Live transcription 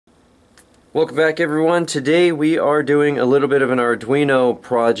Welcome back, everyone. Today we are doing a little bit of an Arduino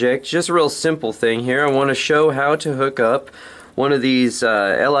project, just a real simple thing here. I want to show how to hook up one of these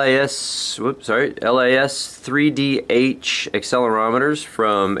LIS3DH accelerometers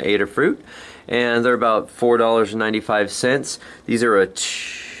from Adafruit, and they're about $4.95. These are a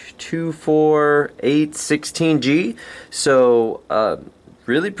 24816G, so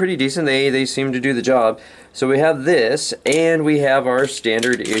really pretty decent. They seem to do the job. So we have this, and we have our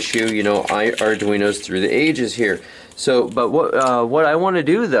standard issue, Arduinos through the ages here. So, but what I want to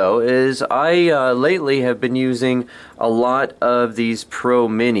do though is I lately have been using a lot of these Pro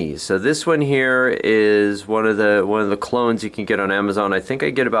Minis. So this one here is one of the clones you can get on Amazon. I think I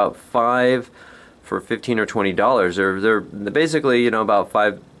get about 5 for $15 or $20. They're basically about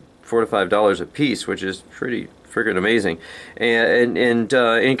 $4 to $5 a piece, which is pretty freaking amazing, and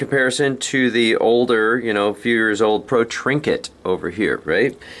in comparison to the older, few years old Pro Trinket over here,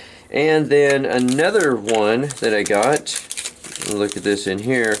 right? And then another one that I got, look at this in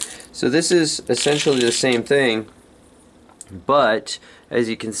here. So this is essentially the same thing, but as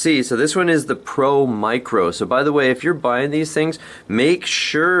you can see, so this one is the Pro Micro. So by the way, if you're buying these things, make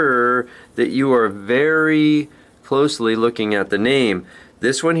sure that you are very closely looking at the name.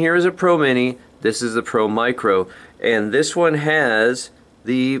 This one here is a Pro Mini. This is the Pro Micro, and this one has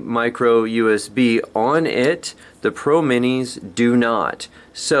the micro USB on it. The Pro Minis do not.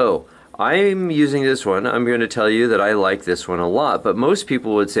 So I'm using this one. I'm going to tell you that I like this one a lot, but most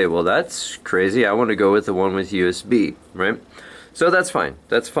people would say, well, that's crazy. I want to go with the one with USB, right? So that's fine.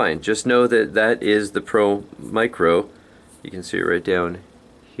 That's fine. Just know that that is the Pro Micro. You can see it right down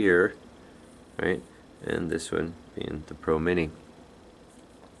here, right? And this one being the Pro Mini.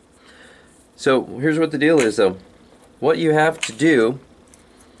 So here's what the deal is though. What you have to do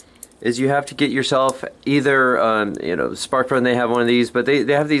is you have to get yourself either, Sparkfun, they have one of these, but they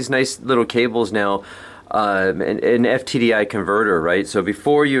have these nice little cables now, an FTDI converter, right? So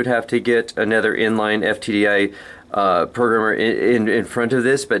before you would have to get another inline FTDI programmer in front of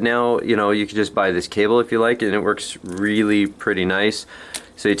this, but now, you can just buy this cable if you like, and it works really pretty nice.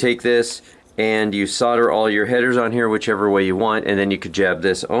 So you take this and you solder all your headers on here, whichever way you want, and then you could jab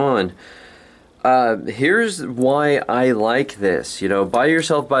this on. Here's why I like this. Buy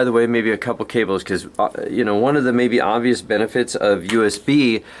yourself, by the way, maybe a couple cables, because one of the maybe obvious benefits of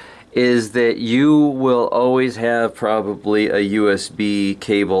USB is that you will always have probably a USB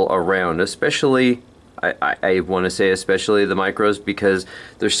cable around, especially I want to say especially the micros, because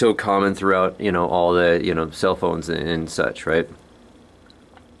they're so common throughout all the cell phones and such, right?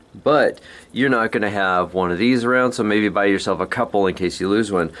 But you're not going to have one of these around, so maybe buy yourself a couple in case you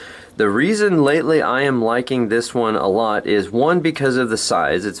lose one. The reason lately I am liking this one a lot is, one, because of the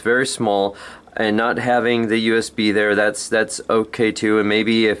size. It's very small, and not having the USB there, that's okay too. And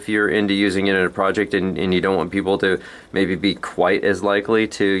maybe if you're into using it in a project and you don't want people to maybe be quite as likely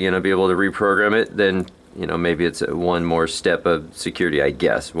to be able to reprogram it, then maybe it's one more step of security, I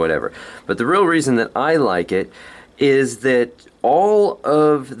guess, whatever. But the real reason that I like it is that all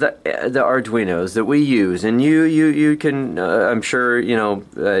of the Arduinos that we use, and you can I'm sure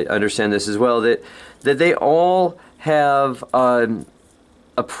understand this as well, that they all have a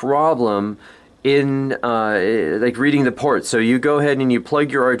problem in like reading the ports. So you go ahead and you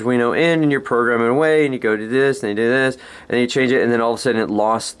plug your Arduino in and you're programming away, and you go to this and you do this and then you change it, and then all of a sudden it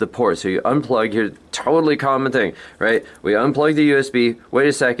lost the port. So you unplug. Your totally common thing, right? We unplug the USB, wait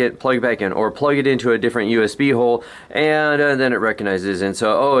a second, plug it back in, or plug it into a different USB hole, and then it recognizes, and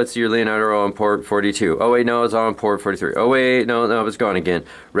so, oh, it's your Leonardo on port 42. Oh wait, no, it's on port 43. Oh wait, no, it's gone again,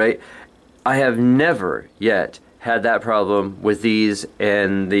 right? I have never yet had that problem with these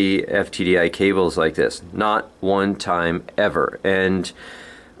and the FTDI cables like this. Not one time ever. And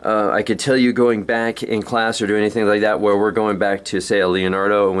I could tell you, going back in class or doing anything like that where we're going back to, say, a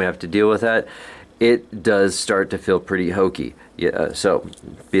Leonardo and we have to deal with that, it does start to feel pretty hokey. Yeah, so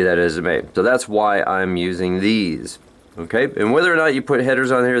be that as it may. So that's why I'm using these. Okay, and whether or not you put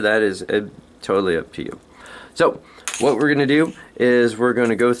headers on here, that is totally up to you. So what we're going to do is we're going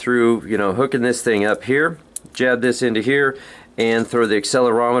to go through, hooking this thing up here, jab this into here, and throw the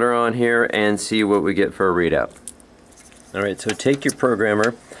accelerometer on here and see what we get for a readout. Alright, so take your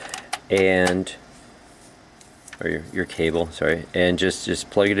programmer and, or your cable, sorry, and just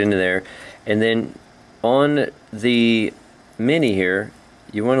plug it into there, and then on the Mini here,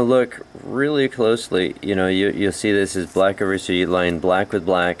 you want to look really closely. You'll see this is black over, so you line black with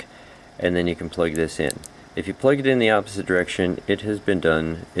black, and then you can plug this in. If you plug it in the opposite direction, it has been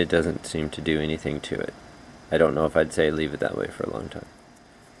done. It doesn't seem to do anything to it. I don't know if I'd say leave it that way for a long time.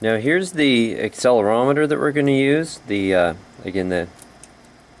 Now here's the accelerometer that we're going to use. The again, the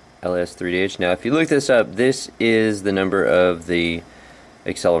LIS3DH. Now if you look this up, this is the number of the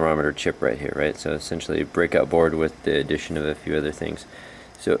accelerometer chip right here, right? So essentially a breakout board with the addition of a few other things.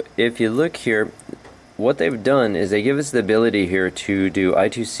 So if you look here, what they've done is they give us the ability here to do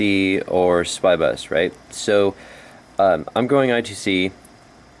I2C or SPI bus, right? So I'm going I2C,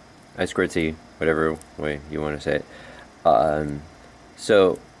 I2C, whatever way you want to say it.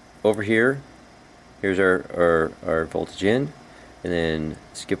 So over here, here's our voltage in, and then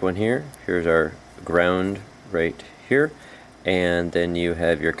skip one here. Here's our ground right here, and then you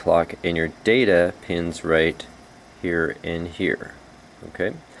have your clock and your data pins right here and here.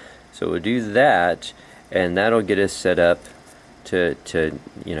 Okay, so we'll do that, and that'll get us set up to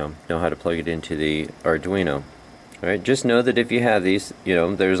know how to plug it into the Arduino. Alright, just know that if you have these,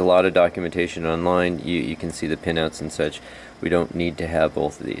 there's a lot of documentation online. You can see the pinouts and such. We don't need to have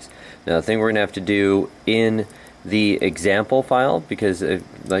both of these. Now the thing we're going to have to do in the example file, because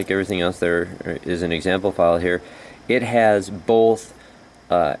like everything else, there is an example file here. It has both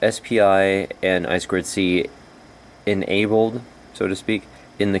SPI and I2C enabled, so to speak,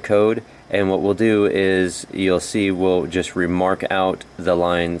 in the code. And what we'll do is, you'll see, we'll just remark out the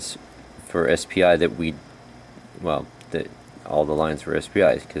lines for SPI that we, well, all the lines for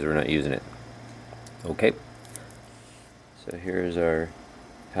SPIs, because we're not using it. Okay. So here's our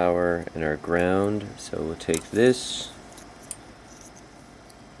power and our ground. So we'll take this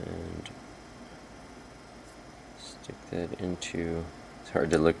and stick that into, it's hard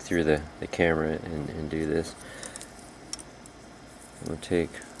to look through the camera and do this. We'll take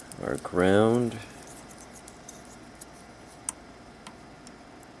our ground,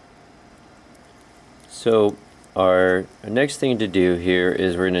 so our next thing to do here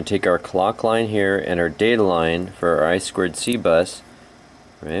is we're going to take our clock line here and our data line for our I2C bus,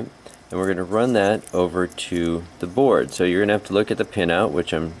 right? And we're going to run that over to the board. So you're going to have to look at the pinout,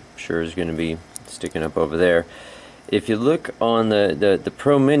 which I'm sure is going to be sticking up over there. If you look on the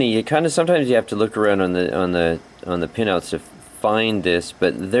Pro Mini, you kind of sometimes you have to look around on the pinouts to find this,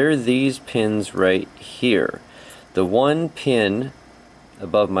 but they're these pins right here. The one pin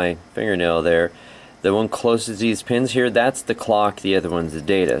above my fingernail there, the one closest to these pins here, that's the clock, the other one's the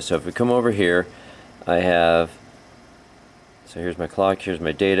data. So if we come over here, I have, so here's my clock, here's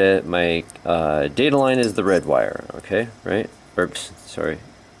my data. My data line is the red wire, okay, right? Oops, sorry.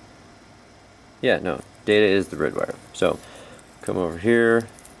 Yeah, no, data is the red wire. So come over here,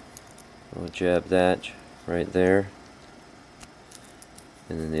 we'll jab that right there,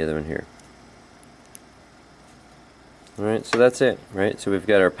 and then the other one here. Alright, so that's it, right? So we've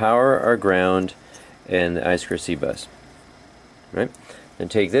got our power, our ground, and the I2C bus. Right? Then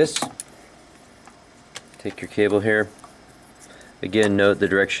take this, take your cable here. Again, note the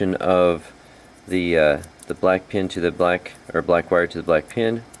direction of the black pin to the black, or black wire to the black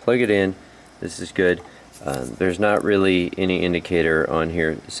pin. Plug it in. This is good. There's not really any indicator on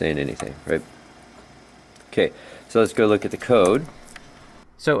here saying anything, right? Okay, so let's go look at the code.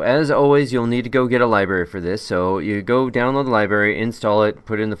 So as always, you'll need to go get a library for this. So you go download the library, install it,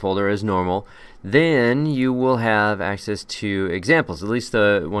 put it in the folder as normal. Then you will have access to examples, at least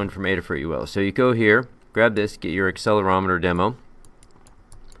the one from Adafruit you will. So you go here, grab this, get your accelerometer demo.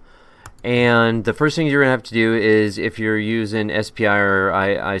 And the first thing you're going to have to do is, if you're using SPI or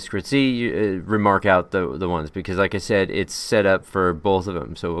I2C, remark out the ones, because like I said, it's set up for both of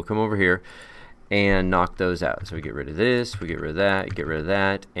them. So we'll come over here and knock those out. So we get rid of this, we get rid of that, get rid of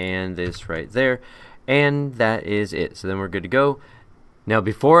that, and this right there, and that is it. So then we're good to go. Now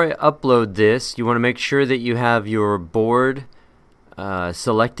before I upload this, you want to make sure that you have your board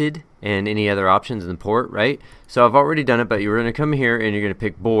selected and any other options in the port, right? So I've already done it, but you're going to come here and you're going to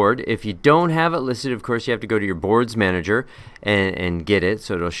pick board. If you don't have it listed, of course you have to go to your boards manager and get it,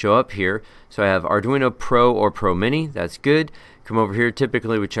 so it'll show up here. So I have Arduino Pro or Pro Mini, that's good. Come over here,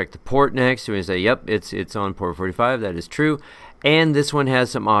 typically we check the port next, so we say yep, it's on port 45, that is true. And this one has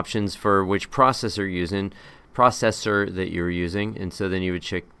some options for which processor that you're using, and so then you would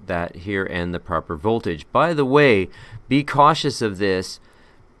check that here and the proper voltage. By the way, be cautious of this,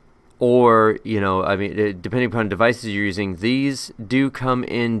 or I mean, depending upon devices you're using, these do come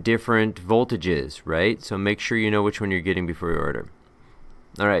in different voltages, right? So make sure you know which one you're getting before you order.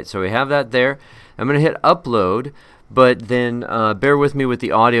 Alright, so we have that there. I'm going to hit upload, but then bear with me with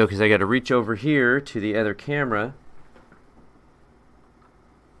the audio, because I got to reach over here to the other camera.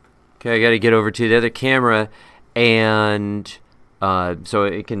 Okay, I got to get over to the other camera, and so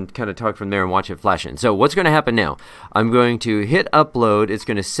it can kind of talk from there and watch it flashing. So what's going to happen now? I'm going to hit upload. It's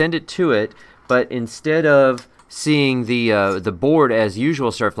going to send it to it, but instead of seeing the board as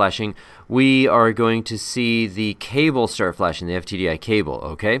usual start flashing, we are going to see the cable start flashing, the FTDI cable,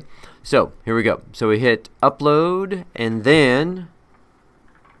 okay? So here we go. So we hit upload, and then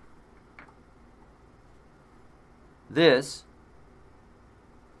this,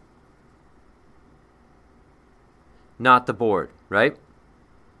 not the board, right?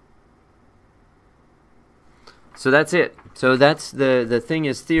 So that's it. So that's the thing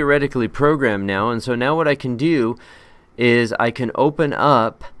is theoretically programmed now, and so now what I can do is I can open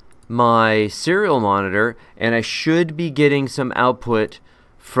up my serial monitor, and I should be getting some output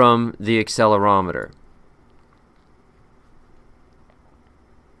from the accelerometer.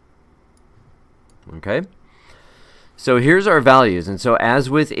 Okay? So here's our values, and so as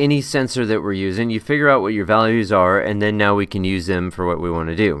with any sensor that we're using, you figure out what your values are, and then now we can use them for what we want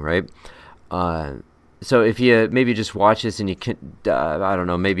to do, right? So if you maybe just watch this and you can, I don't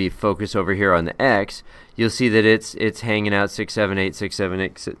know, maybe focus over here on the X, you'll see that it's hanging out 678,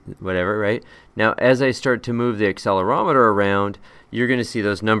 678, whatever, right? Now as I start to move the accelerometer around, you're going to see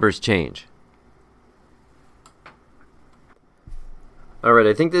those numbers change. Alright,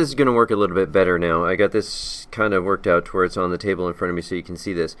 I think this is going to work a little bit better now. I got this kind of worked out to where it's on the table in front of me so you can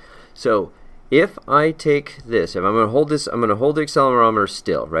see this. So if I take this, if I'm going to hold this, I'm going to hold the accelerometer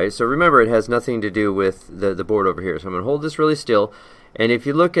still, right? So remember, it has nothing to do with the board over here. So I'm going to hold this really still, and if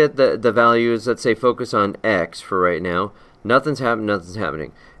you look at the values, let's say focus on X for right now, nothing's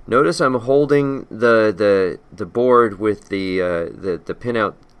happening. Notice I'm holding the board with the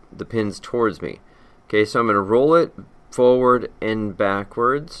pinout, the pins towards me. Okay, so I'm going to roll it forward and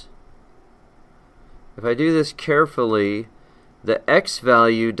backwards. If I do this carefully, the X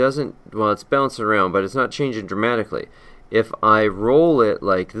value doesn't, well, it's bouncing around, but it's not changing dramatically. If I roll it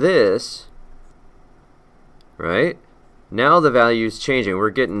like this, right, now the value is changing. We're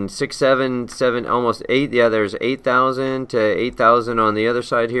getting 6, 7, 7, almost 8. Yeah, there's 8,000 to 8,000 on the other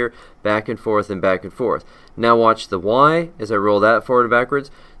side here, back and forth and back and forth. Now watch the Y as I roll that forward and backwards,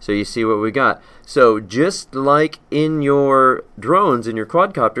 so you see what we got. So just like in your drones, in your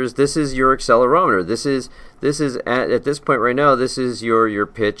quadcopters, this is your accelerometer. This is at this point right now, this is your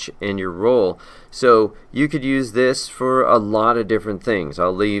pitch and your roll. So you could use this for a lot of different things.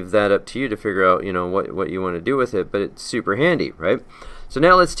 I'll leave that up to you to figure out, you know, what you want to do with it, but it's super handy, right? So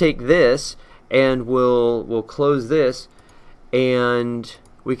now let's take this and we'll close this, and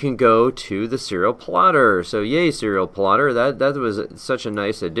we can go to the serial plotter. So yay, serial plotter. That was such a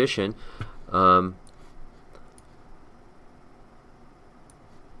nice addition. Okay,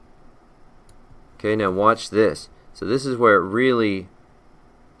 now watch this. So this is where it really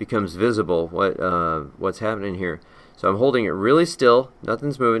becomes visible what's happening here. So I'm holding it really still,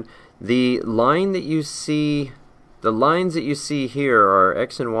 nothing's moving. The line that you see, the lines that you see here are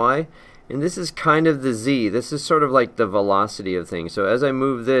X and Y, and this is kind of the Z. This is sort of like the velocity of things. So as I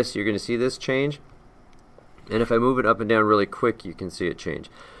move this, you're going to see this change, and if I move it up and down really quick, you can see it change.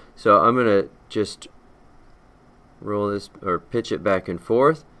 So I'm going to just roll this or pitch it back and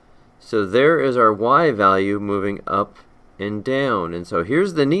forth. So there is our Y value moving up and down. And so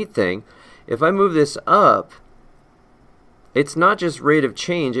here's the neat thing. If I move this up, it's not just rate of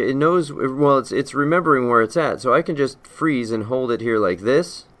change. It knows, well, it's remembering where it's at. So I can just freeze and hold it here like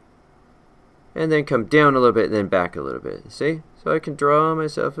this, and then come down a little bit and then back a little bit. See? So I can draw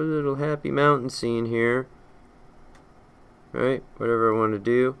myself a little happy mountain scene here. Right? Whatever I want to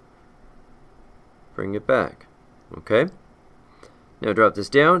do. Bring it back. Okay? Now drop this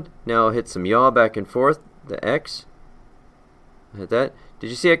down. Now I'll hit some yaw back and forth. The X. Hit that. Did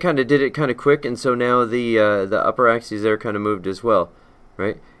you see I kind of did it kind of quick, and so now the upper axis there kind of moved as well,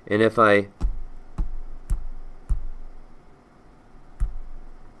 right? And if I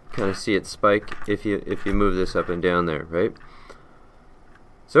kind of see it spike if you move this up and down there, right?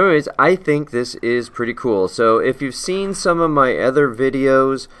 So anyways, I think this is pretty cool. So if you've seen some of my other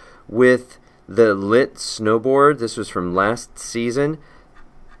videos with the lit snowboard, this was from last season,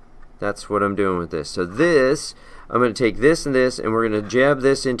 that's what I'm doing with this. So this, I'm going to take this and this, and we're going to jab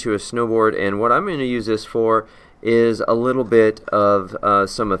this into a snowboard, and what I'm going to use this for is a little bit of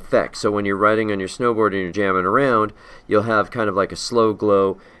some effects. So when you're riding on your snowboard and you're jamming around, you'll have kind of like a slow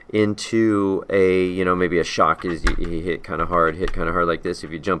glow into a, you know, maybe a shock as you hit kind of hard like this.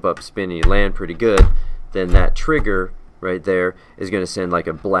 If you jump up, spin, and you land pretty good, then that trigger right there is going to send like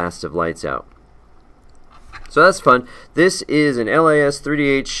a blast of lights out. So that's fun. This is an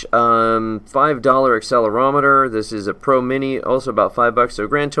LIS3DH $5 accelerometer. This is a Pro Mini, also about $5. So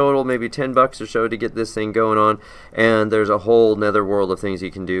grand total, maybe $10 or so to get this thing going on. And there's a whole nether world of things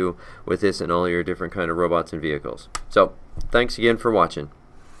you can do with this and all your different kind of robots and vehicles. So thanks again for watching.